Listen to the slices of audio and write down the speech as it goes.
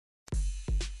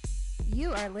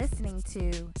You are listening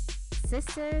to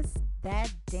Sisters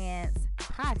That Dance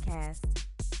podcast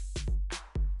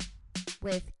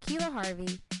with Keela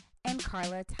Harvey and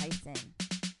Carla Tyson.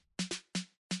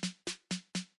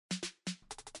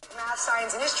 Math,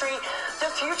 science, and history,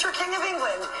 the future king of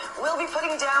England will be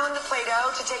putting down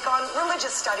Plato to take on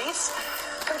religious studies,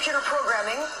 computer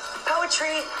programming,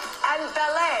 poetry, and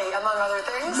ballet, among other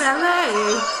things.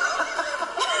 Ballet.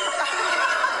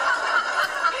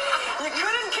 You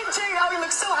couldn't contain how he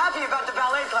looks so happy about the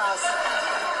ballet class.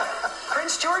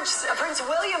 Prince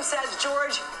William says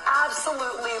George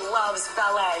absolutely loves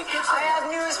ballet. I have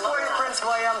news for you, Prince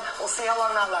William. We'll see how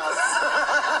long that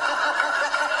lasts.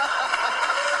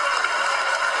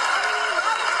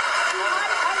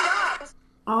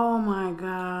 Oh my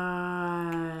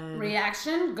God.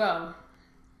 Reaction, go.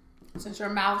 Since your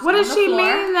mouth's What on does the she floor.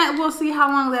 mean that we'll see how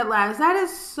long that lasts? That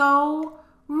is so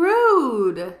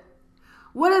rude.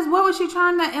 What was she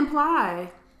trying to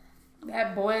imply?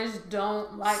 That boys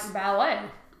don't like ballet.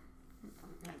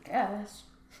 I guess.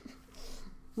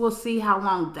 We'll see how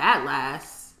long that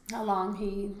lasts. How long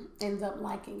he ends up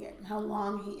liking it. How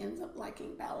long he ends up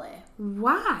liking ballet.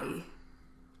 Why?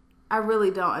 I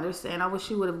really don't understand. I wish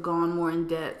she would have gone more in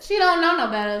depth. She don't know no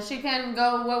better. She can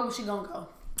go. Where was she gonna go?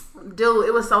 Dude,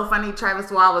 it was so funny.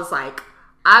 Travis Wall was like,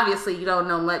 obviously you don't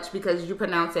know much because you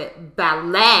pronounce it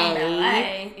ballet.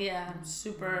 Ballet. Yeah.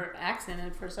 Super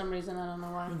accented for some reason. I don't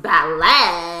know why.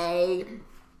 Ballet.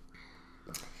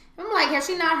 I'm like, has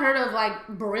she not heard of like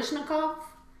Baryshnikov?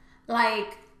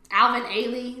 Like Alvin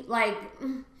Ailey? Like,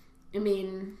 I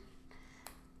mean,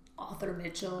 Arthur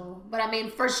Mitchell. But I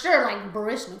mean, for sure, like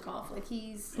Baryshnikov. Like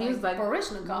he's like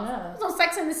Baryshnikov. Yeah. It's on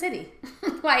Sex in the City.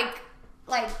 like,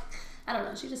 I don't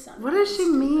know. She just sounded. What does she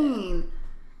stupid. mean?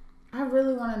 I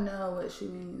really want to know what she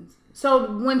means.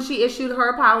 So when she issued her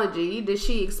apology, did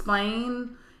she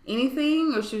explain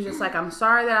anything? Or she was just like, I'm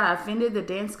sorry that I offended the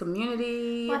dance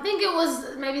community? Well, I think it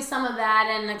was maybe some of that,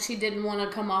 and like she didn't want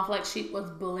to come off like she was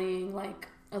bullying like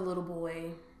a little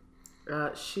boy.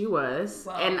 She was.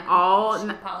 Well, and she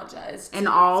apologized. And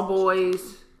all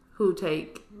boys who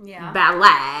take Yeah.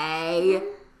 ballet.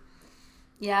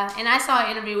 Yeah, and I saw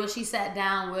an interview where she sat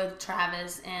down with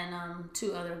Travis and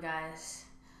two other guys.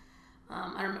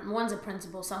 I don't remember. One's a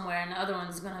principal somewhere, and the other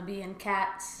one's gonna be in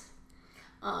Cats.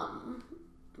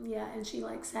 Yeah, and she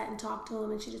like sat and talked to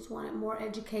them, and she just wanted more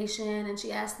education, and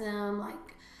she asked them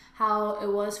like how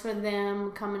it was for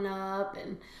them coming up,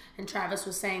 and Travis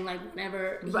was saying like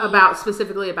whenever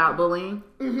Specifically about bullying.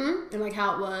 and like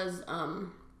how it was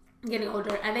getting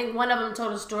older. I think one of them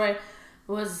told a story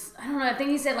was, I don't know, I think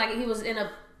he said like he was in a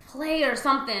play or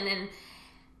something,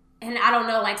 and I don't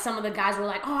know, like some of the guys were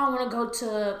like, oh, I want to go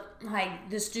to like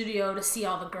the studio to see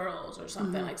all the girls or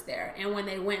something like there. And when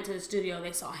they went to the studio,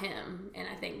 they saw him, and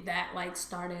I think that like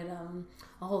started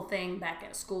a whole thing back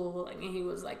at school, like, and he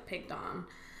was like picked on.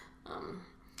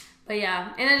 But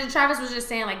yeah, and then Travis was just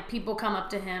saying like people come up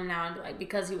to him now and be like,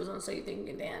 because he was on So You Think You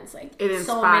Can Dance, like it so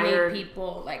inspired. many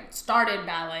people like started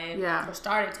ballet Yeah. or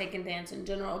started taking dance in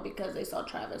general because they saw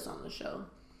Travis on the show,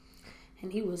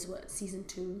 and he was season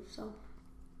 2, so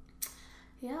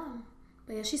yeah.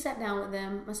 But yeah, she sat down with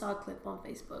them. I saw a clip on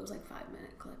Facebook. It was like a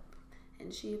 5-minute clip,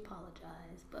 and she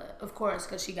apologized, but of course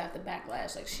because she got the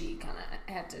backlash, like she kind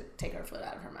of had to take her foot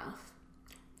out of her mouth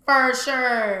for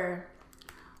sure.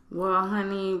 Well,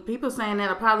 honey, people saying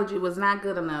that apology was not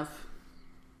good enough.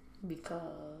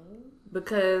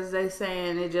 Because they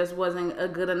saying it just wasn't a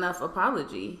good enough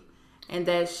apology. And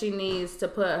that she needs to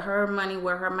put her money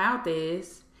where her mouth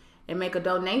is and make a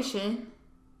donation.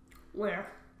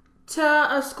 Where? To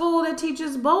a school that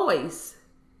teaches boys.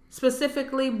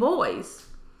 Specifically boys.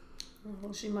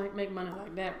 Well, she might make money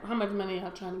like that. How much money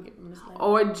y'all trying to get from this lady?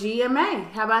 Or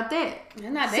GMA. How about that?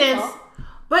 And not their fault.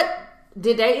 But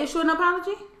did they issue an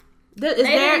apology?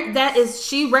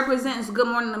 She represents Good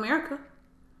Morning America.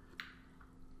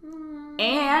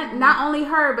 And not only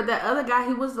her, but that other guy,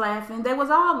 he was laughing. They was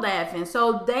all laughing.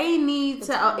 So they need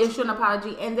to issue an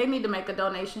apology, and they need to make a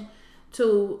donation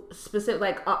to specific,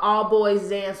 like, a all boys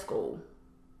dance school,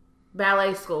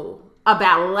 ballet school, a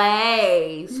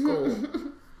ballet school.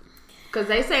 Because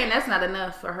they saying that's not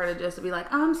enough for her to just be like,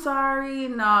 I'm sorry.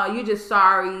 No, you're just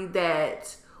sorry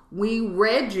that we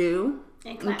read you.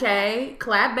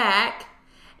 Clap back.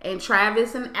 And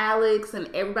Travis and Alex and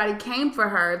everybody came for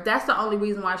her. That's the only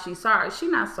reason why she's sorry.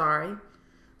 She's not sorry.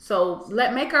 So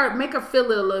make her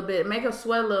feel it a little bit, make her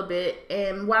sweat a little bit,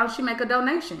 and why don't she make a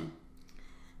donation?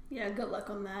 Yeah, good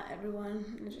luck on that, everyone.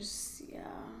 I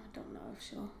don't know if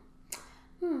she'll.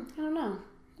 I don't know.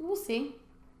 We'll see.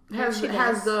 Has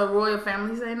the royal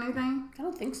family said anything? I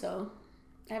don't think so.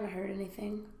 I haven't heard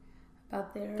anything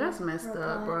about their. That's messed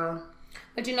up, bro.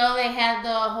 But you know, they had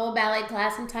the whole ballet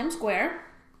class in Times Square.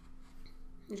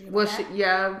 Did you hear about that?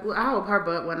 Yeah, I hope her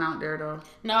butt went out there though.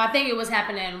 No, I think it was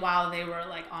happening while they were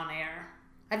like on air.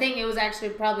 I think it was actually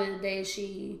probably the day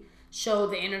she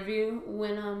showed the interview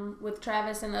when with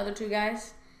Travis and the other two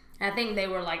guys. And I think they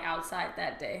were like outside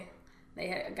that day. They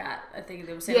had got, I think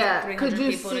they were saying like 300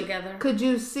 people together. Could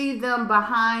you see them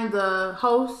behind the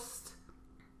host?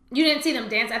 You didn't see them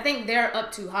dance. I think they're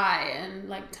up too high, and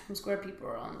like Times Square people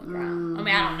are on the ground. I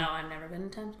mean, I don't know. I've never been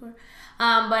to Times Square,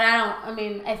 but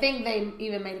I think they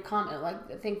even made a comment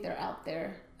like, I think they're out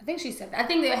there. I think she said that. I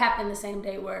think it happened the same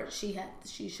day where she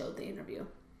showed the interview.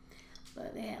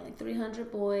 But they had like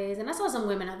 300 boys, and I saw some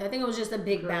women out there. I think it was just a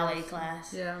big ballet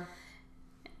class. Yeah.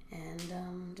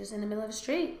 And just in the middle of the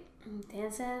street,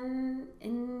 dancing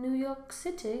in New York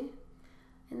City.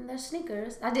 In their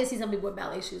sneakers. I did see some people with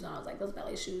ballet shoes on. I was like, those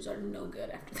ballet shoes are no good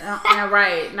after that. Yeah,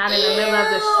 right. Not in the middle of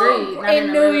the street. Not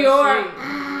in New York.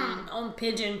 On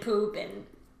pigeon poop and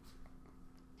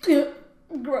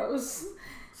gross.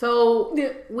 So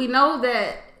we know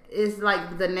that it's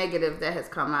like the negative that has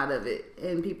come out of it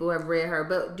and people have read her.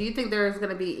 But do you think there's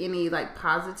going to be any like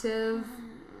positive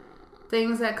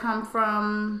things that come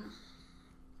from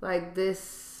like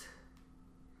this?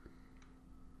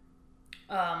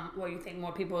 What do you think?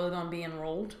 More people are going to be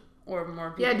enrolled, or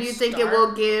more people? Yeah. Do you think it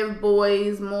will give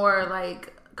boys more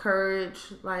like courage?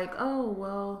 Like, oh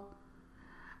well,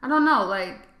 I don't know.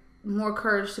 Like more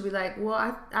courage to be like,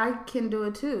 well, I can do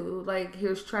it too. Like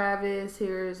here's Travis.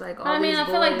 Here's like all these boys.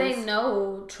 I feel like they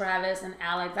know Travis and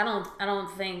Alex. I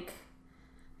don't think.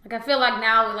 Like I feel like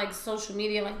now with like social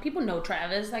media, like people know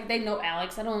Travis. Like they know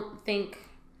Alex. I don't think.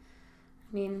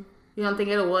 I mean. You don't think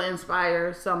it will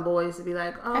inspire some boys to be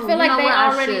like, oh, I feel like they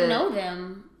already know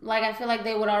them. Like, I feel like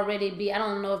they would already be, I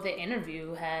don't know if the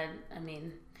interview had, I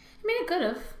mean it could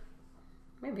have.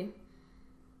 Maybe.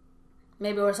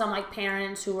 Maybe or some, like,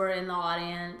 parents who were in the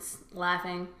audience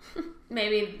laughing.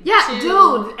 Maybe. Yeah,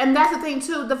 dude. And that's the thing,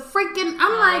 too. The freaking,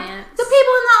 I'm like, the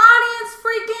people in the audience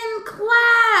freaking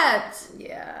clapped.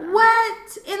 Yeah.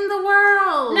 What in the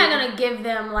world? I'm not going to give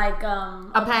them, like,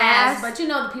 a pass. But you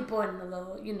know the people in the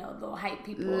little, little hype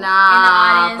people in the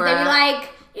audience. They be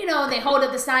like, they hold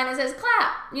up the sign that says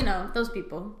clap. Those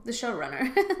people. The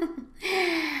showrunner.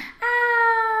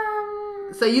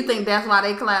 So you think that's why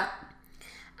they clap?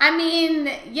 I mean,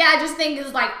 yeah, I just think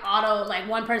it's like auto, like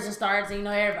one person starts and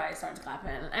everybody starts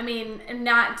clapping. I mean,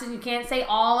 you can't say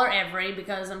all or every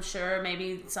because I'm sure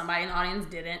maybe somebody in the audience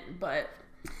didn't, but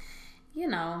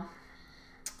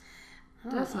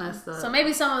That's messed up. So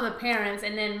maybe some of the parents,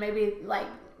 and then maybe like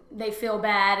they feel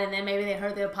bad, and then maybe they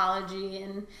heard the apology,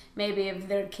 and maybe if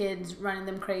their kid's running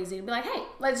them crazy, be like, hey,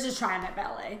 let's just try him at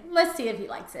ballet. Let's see if he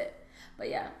likes it. But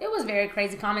yeah, it was very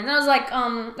crazy comments. And I was like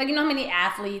how many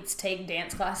athletes take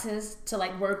dance classes to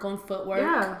like work on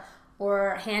footwork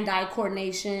or hand-eye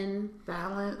coordination,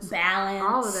 balance,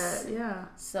 all of that. Yeah.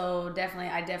 So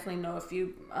I definitely know a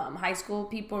few high school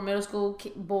people or middle school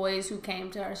boys who came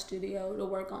to our studio to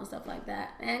work on stuff like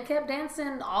that and kept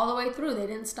dancing all the way through. They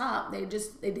didn't stop. They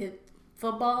did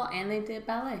football and they did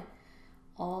ballet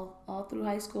all through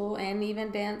high school and even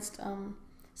danced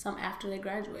some after they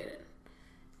graduated.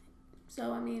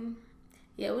 So, I mean,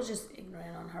 yeah, it was just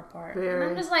ignorant on her part. Very.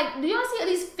 And I'm just like, do y'all see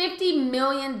these 50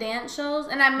 million dance shows?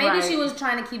 And maybe she was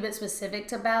trying to keep it specific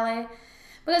to ballet.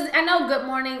 Because I know Good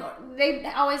Morning, they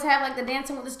always have like the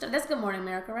Dancing with the Stars. That's Good Morning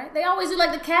America, right? They always do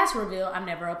like the cast reveal. I'm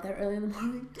never up there early in the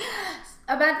morning.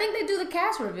 But I think they do the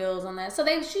cast reveals on that. So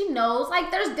she knows,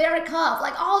 like, there's Derek Huff.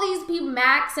 Like, all these people,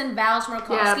 Max and Val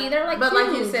Smirkowski, they're like but huge.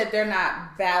 Like you said, they're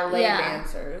not ballet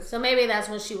dancers. So maybe that's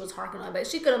what she was harking on. But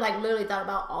she could have, like, literally thought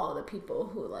about all the people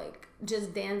who, like,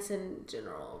 just dance in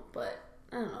general. But,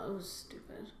 I don't know, it was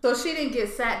stupid. So she didn't get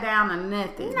sat down or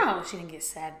nothing? No, she didn't get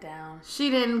sat down. She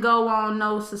didn't go on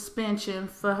no suspension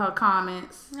for her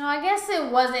comments? No, I guess it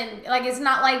wasn't, like, it's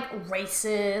not, like,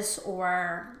 racist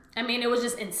or... I mean, it was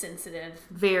just insensitive.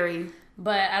 Very.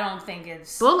 But I don't think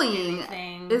it's bullying.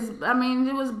 Anything.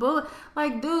 It was bullying.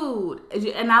 Like, dude.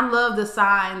 And I love the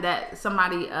sign that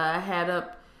somebody had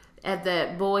up at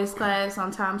that boys' class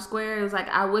on Times Square. It was like,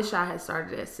 I wish I had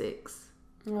started at 6.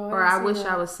 Or I wish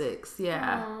I was 6.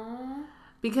 Yeah. Aww.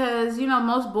 Because,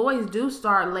 most boys do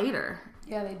start later.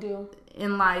 Yeah, they do.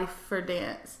 In life for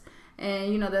dance.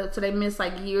 And, so they miss,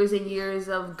 like, years and years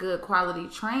of good quality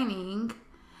training.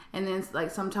 And then,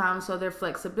 like, sometimes, so their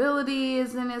flexibility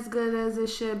isn't as good as it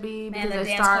should be because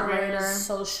they start later. Is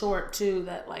so short too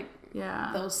that, like,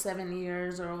 those 7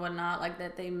 years or whatnot, like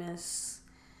that they miss.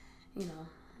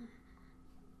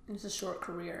 It's a short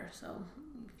career, so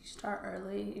if you start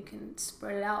early, you can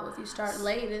spread it out. If you start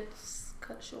late, it's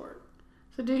cut short.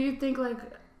 So do you think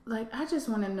like I just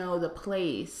want to know the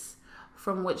place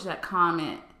from which that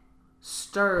comment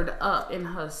stirred up in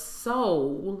her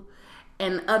soul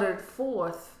and uttered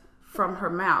forth from her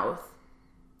mouth.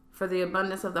 For the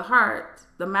abundance of the heart,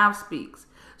 the mouth speaks.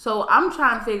 So I'm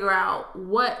trying to figure out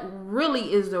what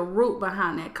really is the root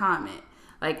behind that comment.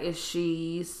 Like, is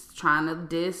she trying to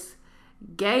diss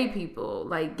gay people,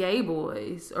 like gay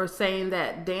boys, or saying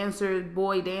that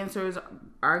boy dancers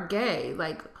are gay?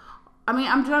 Like, I mean,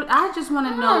 I just want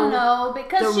to know. I don't know,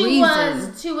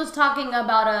 because she was talking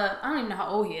about I don't even know how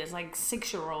old he is, like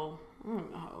 6-year-old. I don't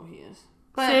even know how old he is.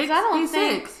 But 6? He's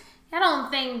 6. I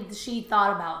don't think she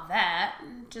thought about that.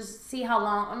 Just see how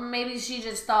long. Maybe she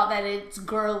just thought that it's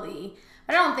girly.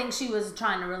 I don't think she was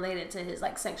trying to relate it to his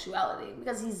like sexuality,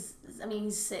 because he's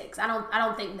 6. I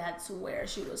don't think that's where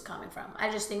she was coming from. I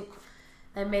just think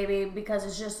that maybe because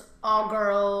it's just all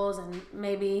girls, and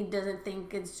maybe he doesn't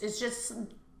think it's just,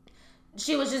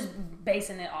 she was just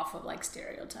basing it off of like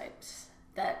stereotypes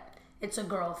that it's a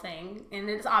girl thing, and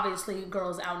it's obviously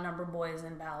girls outnumber boys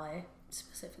in ballet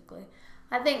specifically.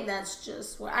 I think that's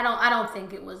just where I don't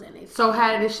think it was anything. So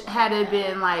had it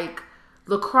been like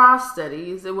lacrosse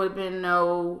studies, it would have been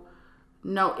no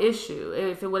issue.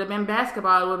 If it would have been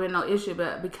basketball, it would have been no issue.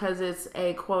 But because it's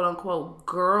a quote unquote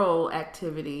girl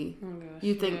activity,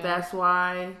 you think that's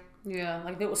why? Yeah,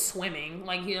 like it was swimming.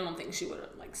 Like, you don't think she would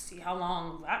have like see how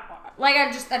long that was. Like,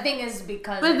 I think it's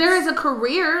because. But there is a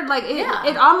career. Like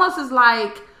it almost is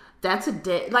like that's a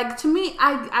dead. Like, to me,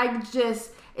 I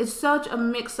just. It's such a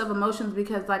mix of emotions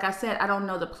because, like I said, I don't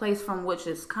know the place from which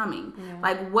it's coming. Yeah.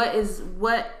 Like,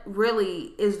 what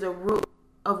really is the root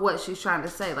of what she's trying to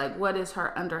say? Like, what is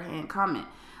her underhand comment?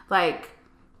 Like,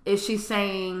 is she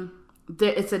saying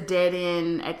that it's a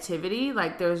dead-end activity?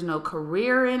 Like, there's no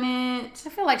career in it? I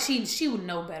feel like she would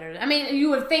know better. I mean, you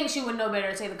would think she would know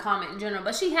better to say the comment in general,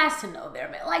 but she has to know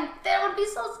better. Like, that would be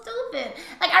so stupid.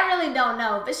 Like, I really don't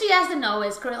know, but she has to know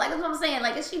his career. Like, that's what I'm saying.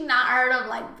 Like, has she not heard of,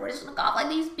 like, Baryshnikov? Like,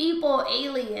 these people,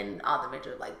 Alien, all the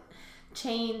Richard, like,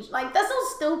 change. Like, that's so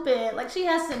stupid. Like, she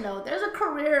has to know. There's a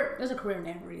career in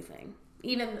everything.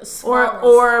 Even the smallest.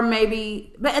 Or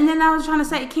maybe, but and then I was trying to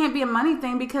say it can't be a money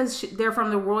thing because they're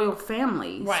from the royal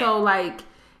family. Right. So like,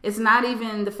 it's not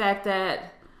even the fact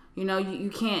that, you know, you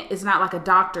can't. It's not like a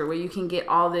doctor where you can get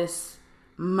all this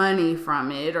money from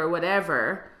it or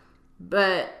whatever.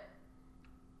 But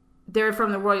they're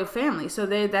from the royal family, so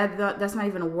that's not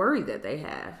even a worry that they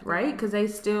have, right? Because they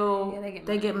still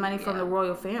they get money from the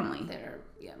royal family.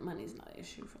 Money's not an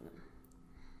issue for them.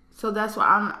 So that's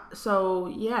why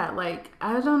like,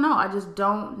 I don't know. I just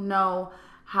don't know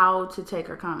how to take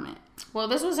her comment. Well,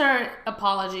 this was her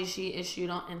apology she issued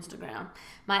on Instagram.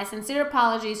 My sincere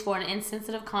apologies for an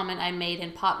insensitive comment I made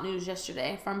in Pop News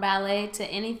yesterday. From ballet to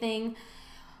anything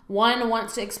one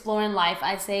wants to explore in life,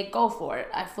 I say go for it.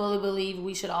 I fully believe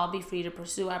we should all be free to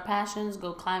pursue our passions,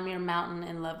 go climb your mountain,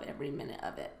 and love every minute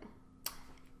of it.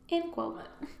 End quote.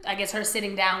 I guess her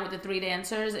sitting down with the 3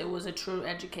 dancers, it was a true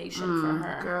education for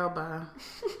her. Girl, bye.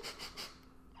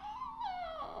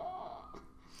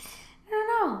 I don't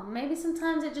know. Maybe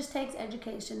sometimes it just takes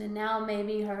education, and now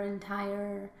maybe her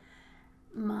entire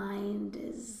mind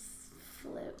is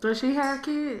flipped. Does she have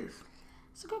kids?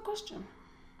 It's a good question.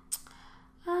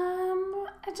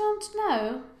 I don't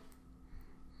know.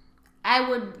 I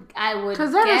would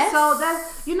because that guess. Is so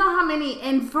that's, you know how many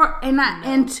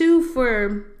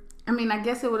I mean, I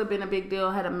guess it would have been a big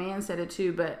deal had a man said it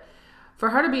too, but for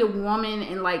her to be a woman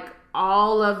and like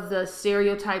all of the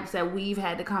stereotypes that we've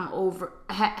had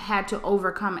to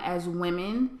overcome as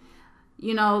women,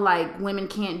 you know, like women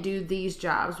can't do these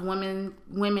jobs, women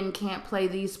can't play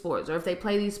these sports, or if they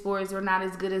play these sports, they're not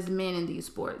as good as men in these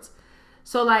sports.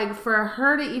 So like for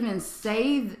her to even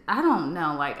say, I don't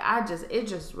know, like it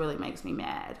just really makes me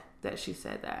mad that she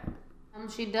said that.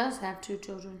 She does have 2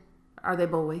 children. Are they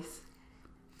boys?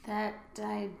 That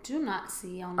I do not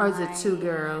see on. Or is it 2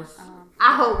 girls?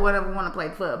 I hope one of them want to play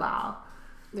football.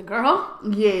 The girl?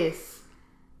 Yes.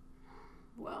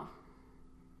 Well,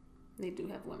 they do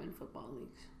have women football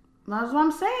leagues. That's what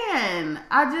I'm saying.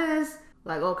 I just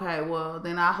like, okay, well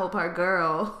then I hope her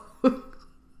girl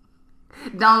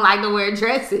don't like to wear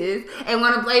dresses and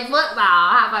want to play football.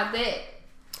 How about that?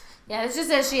 Yeah, it just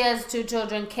says she has 2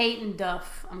 children, Kate and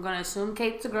Duff. I'm going to assume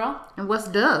Kate's a girl. And what's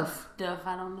Duff? Duff,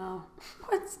 I don't know.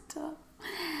 What's Duff?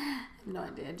 I have no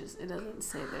idea. It doesn't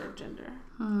say their gender.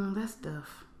 That's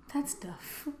Duff. That's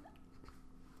Duff.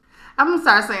 I'm going to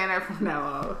start saying that from now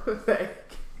on.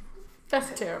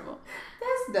 That's terrible.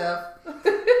 That's Duff. I'm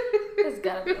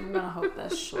going to hope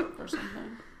that's short or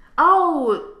something.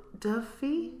 Oh,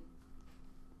 Duffy?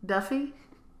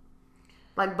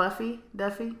 Like Buffy?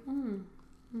 Duffy?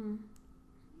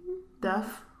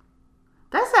 Duff?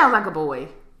 That sounds like a boy.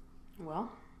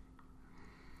 Well.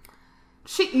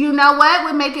 You know what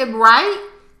would make it right?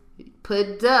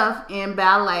 Put Duff in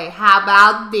ballet. How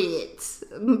about that?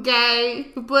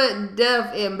 Okay? Put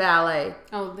Duff in ballet.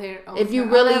 Oh, there. Oh, if you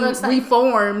really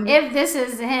reformed. If this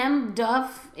is him,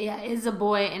 Duff, is a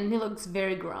boy, and he looks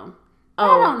very grown.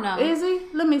 Oh, I don't know. Is he?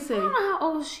 Let me see. I don't know how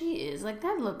old she is. Like,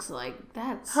 that looks like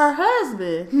that's... her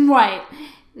husband. Right.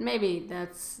 Maybe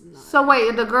that's not... So,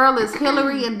 wait, the girl is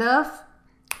Hillary and Duff?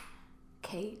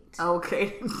 Kate.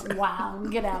 Okay. Wow.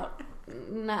 Get out.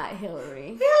 Not Hillary.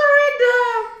 Hillary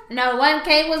Duff. No, when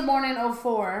Kate was born in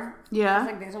 2004. Yeah.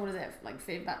 Like that. So what is that? Like,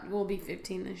 we'll be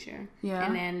 15 this year. Yeah.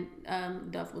 And then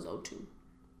Duff was 2002.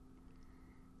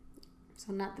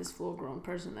 So not this full-grown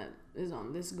person that is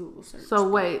on this Google search. So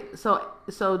wait,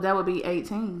 so that would be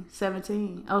 18,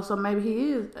 17. Oh, so maybe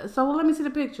he is. So let me see the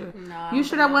picture. No, you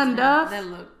sure that wasn't Duff?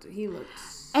 He looked.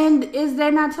 And is they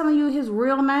not telling you his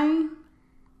real name?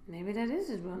 Maybe that is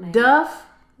his real name. Duff?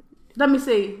 Let me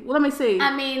see.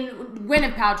 I mean,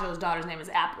 Gwyneth Paltrow's daughter's name is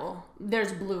Apple.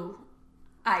 There's Blue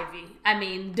Ivy. I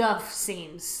mean, Duff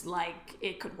seems like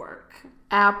it could work.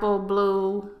 Apple,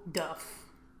 Blue. Duff.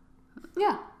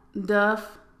 Yeah.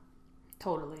 Duff.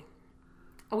 Totally.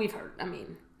 We've heard. I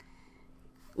mean,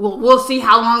 we'll see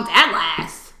how long that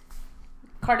lasts.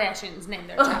 Kardashians named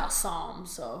their child Psalm,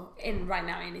 so right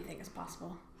now anything is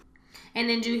possible. And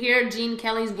then did you hear Gene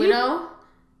Kelly's widow?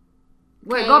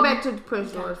 Wait, go back to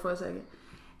Prince George for a second.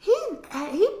 He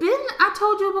been. I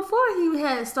told you before he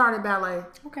had started ballet.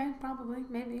 Okay, probably,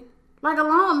 maybe. Like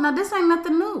now this ain't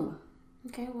nothing new.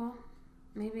 Okay, well.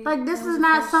 Maybe like this is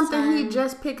not something he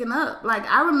just picking up. Like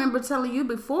I remember telling you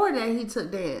before that he took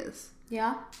dance.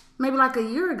 Yeah. Maybe like a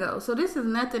year ago. So this is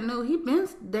nothing new. He been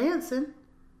dancing,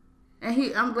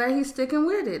 and I'm glad he's sticking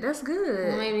with it. That's good.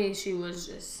 Well, maybe she was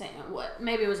just saying what.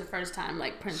 Maybe it was the first time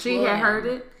like Prince. She William, had heard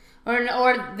it, or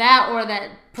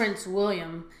that Prince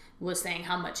William was saying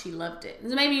how much he loved it.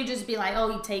 So maybe you just be like,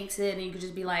 oh, he takes it, and you could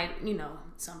just be like,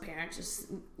 some parents just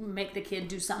make the kid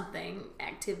do something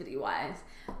activity wise.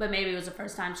 But maybe it was the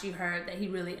first time she heard that he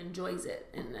really enjoys it,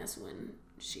 and that's when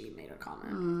she made her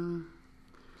comment.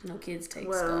 No kids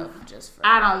take stuff just for...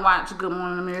 I don't watch Good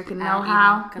Morning America know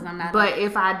how. Because I'm not... But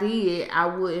if I did, I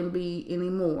wouldn't be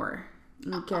anymore.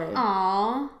 Okay.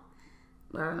 Aww.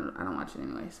 But I don't watch it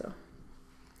anyway, so...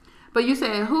 But you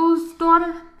said whose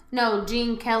daughter? No,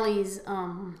 Gene Kelly's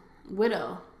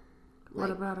widow.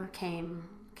 What about her? Came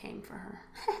for her.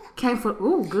 Came for...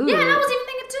 Ooh, good. Yeah, and I was even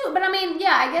thinking too. But I mean,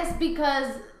 yeah, I guess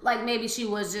because like maybe she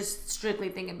was just strictly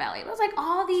thinking ballet. But it was like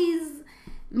all these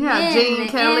men Gene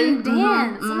Kelly and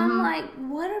dance. And I'm like,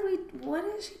 what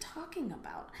is she talking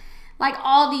about? Like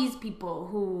all these people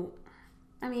who,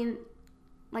 I mean,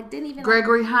 like didn't even...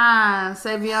 Gregory Hines,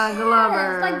 Savion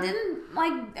Glover. Like didn't,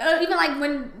 like, even like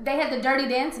when they had the Dirty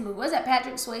Dancing movie. Was that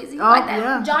Patrick Swayze? Oh, like that,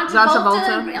 yeah. John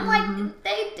Travolta. I'm like,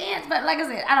 they dance. But like I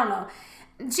said, I don't know.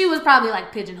 She was probably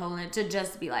like pigeonholing it to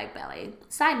just be like ballet.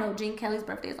 Side note, Gene Kelly's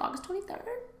birthday is August 23rd.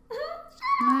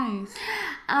 Nice.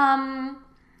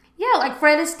 Yeah, like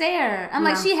Fred Astaire. I'm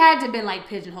like, she had to have been like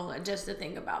pigeonholing just to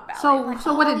think about ballet. So, like,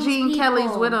 so what did Gene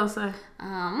Kelly's widow say?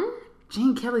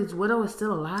 Gene Kelly's widow is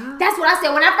still alive? That's what I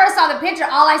said. When I first saw the picture,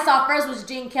 all I saw first was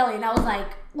Gene Kelly, and I was like,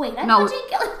 wait, I know Gene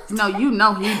Kelly was No, you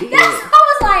know he did. Yes,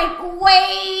 I was like,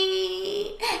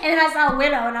 wait. And then I saw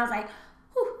Widow, and I was like,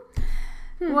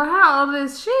 Well, how old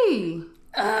is she?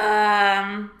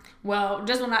 Well,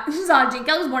 just when I saw Gene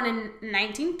Kelly was born in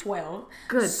 1912.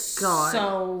 Good God.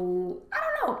 So, I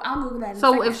don't know. I'll Google that in a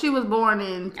So, second. if she was born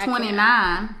in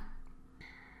 29,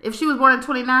 if she was born in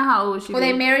 29, how old was she? Well,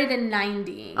 they married in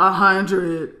 90.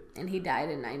 100. And he died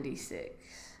in 96.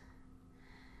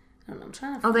 I don't know. I'm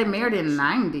trying to find they married in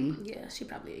 90? Yeah, she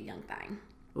probably a young thing.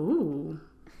 Ooh.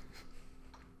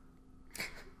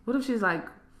 What if she's like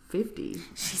 50?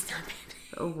 She's not 50.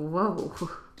 Oh, whoa.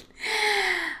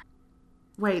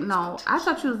 Wait, no. I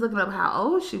thought you was looking up how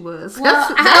old she was. Well,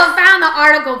 I found the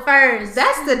article first.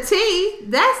 That's the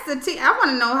T. I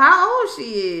want to know how old she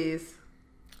is.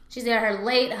 She's at her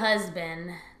late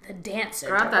husband, the dancer,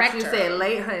 Girl, director. I thought you said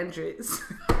late hundreds.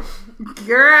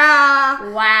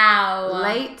 Girl. Wow.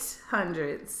 Late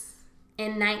hundreds.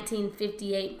 In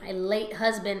 1958, my late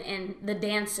husband and the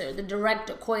dancer, the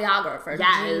director, choreographer,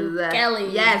 Gene Kelly.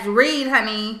 Yes, read,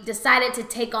 honey. Decided to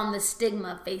take on the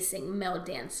stigma facing male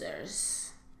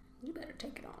dancers. You better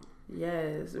take it on.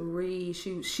 Yes,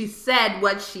 she said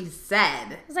what she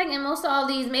said. It's like in most of all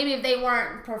these, maybe if they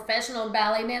weren't professional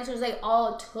ballet dancers, they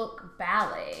all took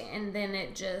ballet, and then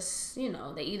it just, you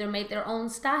know, they either made their own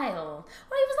style,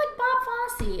 or he was like Bob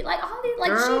Fosse, like all these, like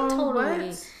Girl, she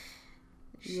totally,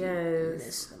 yes,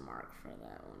 missed the mark for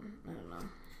that one. I don't know.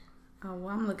 Oh,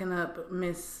 well, I'm looking up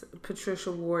Miss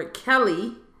Patricia Ward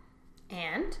Kelly,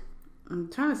 And I'm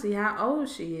trying to see how old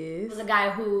she is. there's a guy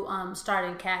who starred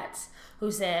in Cats who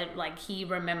said like he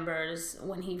remembers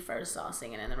when he first saw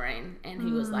Singing in the Rain, and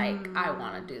he was like, I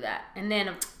want to do that. And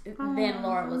then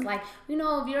Laura was like, you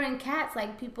know, if you're in Cats,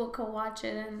 like people could watch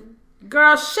it. And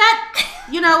Girl,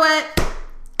 you know what?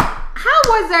 How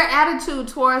was their attitude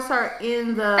towards her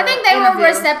in the I think they interview? were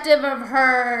receptive of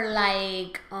her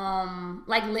like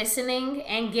listening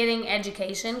and getting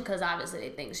education, because obviously they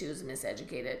think she was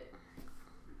miseducated.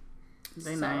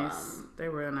 They So, nice. They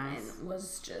real nice. And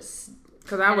was just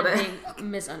Because I would have, big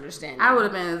misunderstanding. I would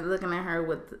have been looking at her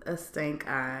with a stank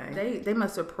eye. They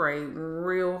must have prayed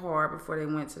real hard before they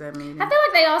went to that meeting. I feel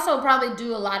like they also probably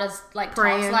do a lot of like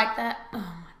Praying. talks like that. Oh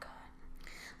my god!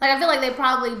 Like I feel like they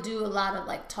probably do a lot of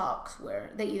like talks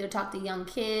where they either talk to young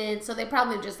kids, so they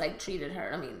probably just like treated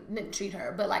her. I mean, didn't treat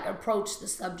her, but like approached the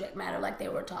subject matter like they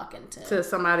were talking to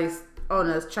somebody's on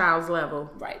a child's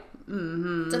level. right.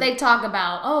 Mm-hmm. So they talk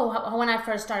about when I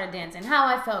first started dancing, how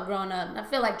I felt growing up. I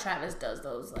feel like Travis does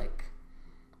those like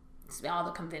all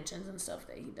the conventions and stuff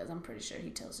that he does. I'm pretty sure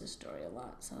he tells his story a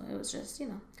lot. So it was just, you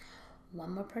know,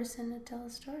 one more person to tell a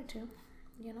story to,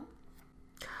 you know.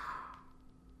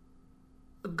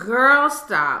 Girl,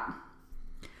 stop.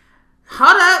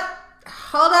 Hold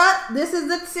up. This is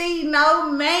the tea.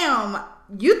 No, ma'am.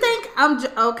 You think I'm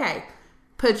okay?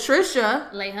 Patricia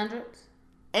Late hundreds.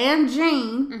 and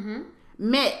Gene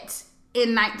met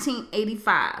in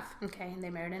 1985, Okay, and they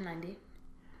married in 90.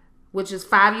 which is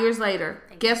 5 years later.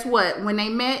 Guess what? When they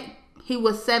met, he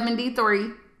was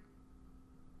 73,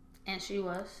 And she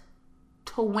was?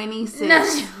 26. No,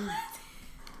 she was.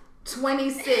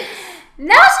 26.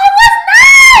 No, she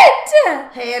was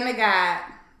not! Hand to God.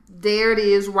 There it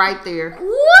is right there.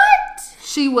 What?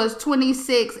 She was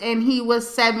 26 and he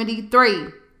was 73.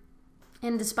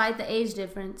 And despite the age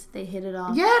difference, they hit it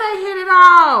off. Yeah, they hit it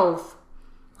off.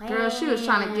 Wow. Girl, she was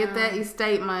trying to get that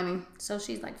estate money. So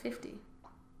she's like 50.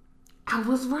 I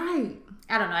was right.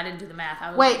 I don't know. I didn't do the math. I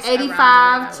was Wait, just around 85 where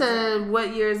I was to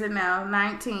what year is it now?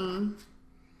 19. at.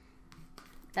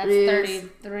 That's is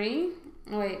 33.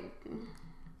 Wait,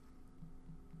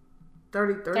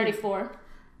 33. 34.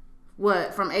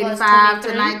 What, from Plus 85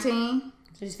 to 23? 19?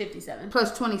 So she's 57.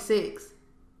 Plus 26.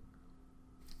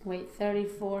 Wait,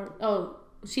 34. Oh,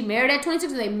 she married at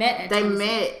 26 or they met at 26? They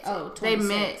met. Oh, 26. They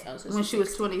met Oh, so when she's she was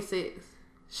 60. 26.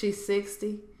 She's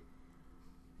 60.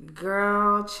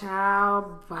 Girl,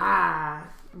 child, bye.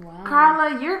 Wow.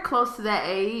 Carla, you're close to that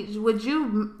age. Would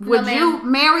you ma'am.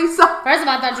 marry some? First of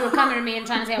all, I thought you were coming to me and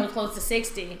trying to say I was close to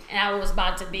 60. And I was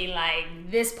about to be like,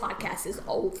 this podcast is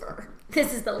over.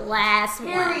 This is the last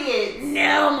Period. one.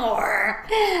 No more.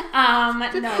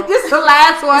 No. This is the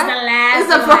last one. It's the last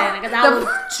It's one. Because I was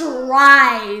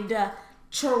tried.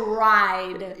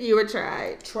 You were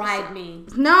tried. Tried me.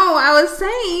 No, I was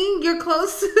saying you're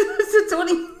close to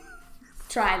 20.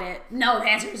 Tried it. No, the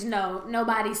answer is no.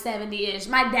 Nobody's 70-ish.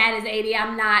 My dad is 80.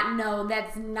 I'm not. No,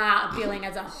 that's not appealing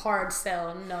as a hard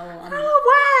sell. No. Oh,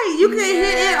 why? You can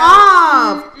hit it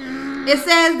off. It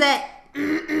says that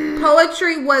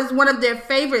poetry was one of their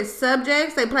favorite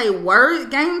subjects. They played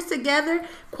word games together,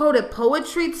 quoted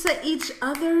poetry to each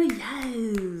other.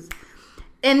 Yes.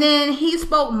 And then he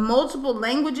spoke multiple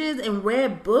languages and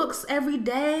read books every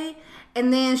day.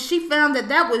 And then she found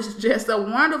that was just a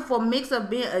wonderful mix of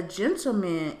being a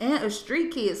gentleman and a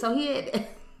street kid. So he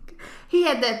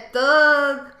had that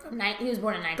thug. He was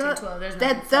born in 1912. There's no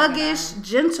That fucking thuggish guy.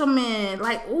 gentleman.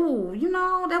 Like, ooh,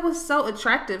 that was so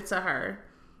attractive to her.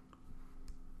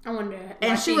 I wonder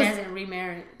And why she she was- hasn't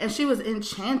remarried. And she was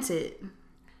enchanted.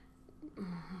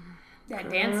 That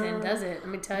dancing does it. Let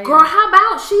me tell you. Girl, how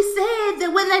about she said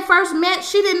that when they first met,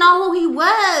 she didn't know who he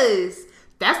was.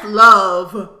 That's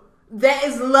love. That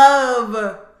is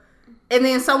love. And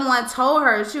then someone told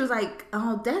her, she was like,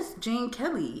 oh, that's Gene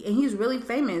Kelly. And he's really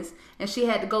famous. And she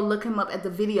had to go look him up at the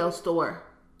video store.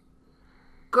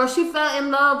 Girl, she fell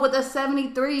in love with a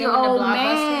 73-year-old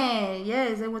Blockbuster? man.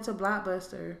 Yes, they went to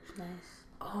Blockbuster. Nice.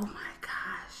 Oh my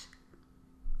gosh.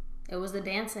 It was the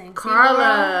dancing. See, Carla.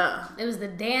 Laura, it was the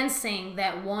dancing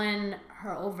that won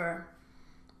her over.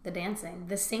 The dancing.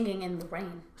 The singing in the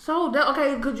rain. So,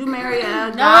 okay, could you marry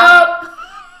a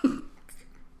Nope.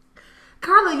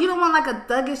 Carla, you don't want like a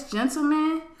thuggish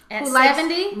gentleman At who likes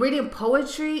 70? reading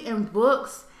poetry and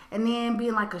books and then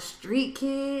being like a street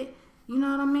kid. You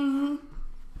know what I mean?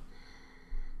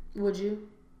 Would you?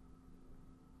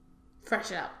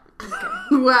 Fresh out. Okay.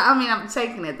 Well, I mean, I'm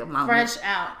taking it at the moment. Fresh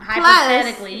out.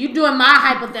 Hypothetically. You doing my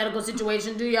hypothetical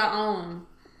situation. Do your own.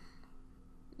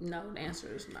 No, the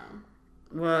answer is no.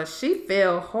 Well, she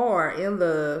fell hard in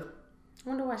love. I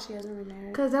wonder why she hasn't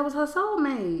remarried. Because that was her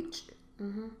soulmate.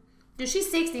 Mm-hmm. Dude, she's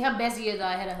 60. Her best years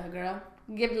are ahead of her, girl.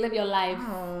 Live your life.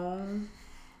 Oh.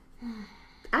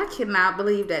 I cannot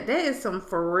believe that. That is some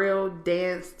for real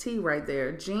dance tea right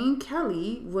there. Gene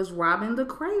Kelly was robbing the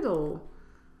cradle.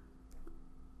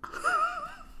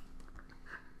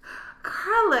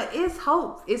 Carla, it's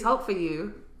hope. It's hope for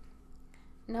you.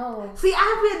 No. See,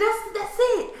 that's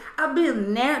it. I've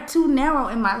been too narrow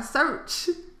in my search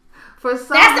for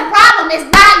something. That's the problem.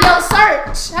 It's not your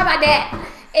search. How about that?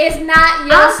 It's not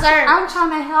your search. I'm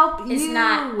trying to help you. It's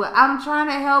not. I'm trying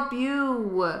to help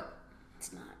you.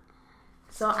 It's not.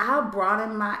 So I'll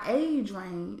broaden my age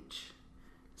range.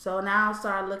 So now I'll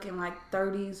start looking like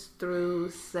 30s through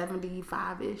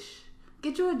 75-ish.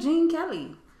 Get you a Gene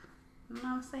Kelly. You know what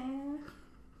I'm saying?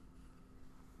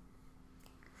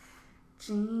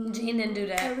 Gene didn't do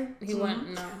that. Kelly. He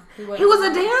wasn't. No, he was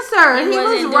a dancer. He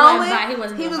was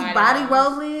rolling. He was body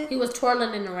rolling. He was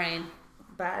twirling in the rain.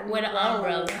 Body with an roll.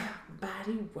 umbrella.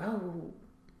 Body roll.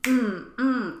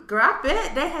 Girl, I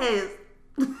bet they had.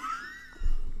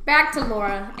 Back to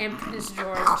Laura and Prince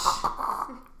George.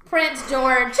 Prince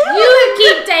George, you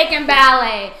keep taking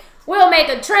ballet. We'll make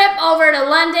a trip over to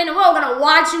London and we're gonna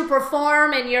watch you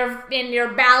perform in your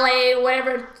ballet,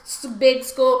 whatever big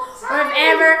school. Or if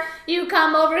ever you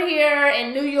come over here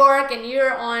in New York and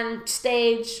you're on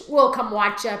stage, we'll come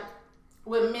watch you.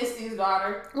 With Misty's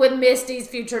daughter. With Misty's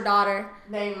future daughter.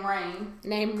 Named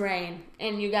Rain.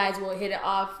 And you guys will hit it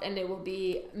off and it will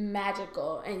be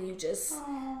magical. And you just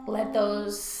let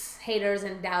those haters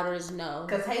and doubters know.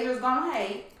 Because haters gonna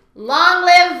hate. Long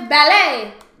live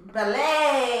ballet!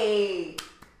 Ballet!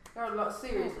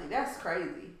 Seriously, that's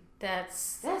crazy.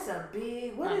 That's a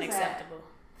big, what unacceptable.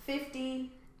 Is that?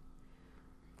 50?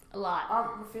 A lot.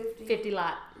 Over 50? 50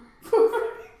 lot.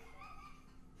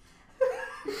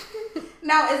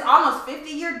 No, it's almost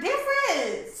 50-year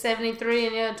difference. 73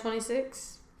 and you're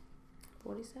 26.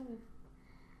 47.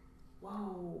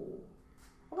 Whoa.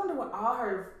 I wonder what all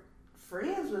her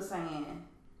friends were saying.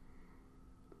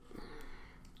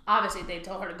 Obviously, they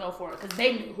told her to go for it because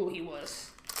they knew who he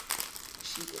was.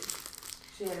 She did.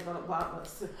 She had to go to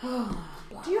Blockbuster.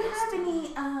 Do you have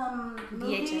any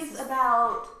movies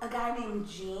about a guy named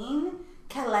Gene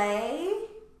Kelly?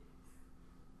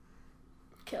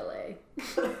 Kelly.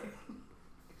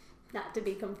 Not to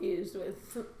be confused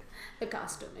with the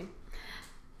costuming.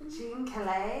 Gene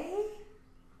Kelly?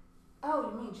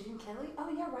 Oh, you mean Gene Kelly? Oh,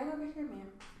 yeah, right over here,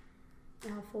 man.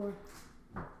 Now for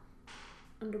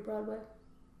Under Broadway.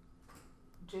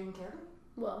 Gene Kelly?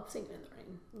 Well, Singing in the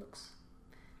Rain looks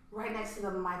right next to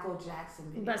the Michael Jackson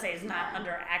video. But I say it's not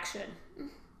under action.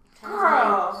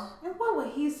 Girl, and what would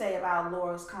he say about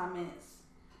Laura's comments?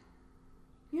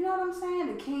 You know what I'm saying?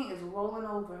 The king is rolling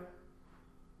over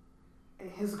in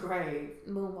his grave.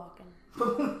 Moonwalking.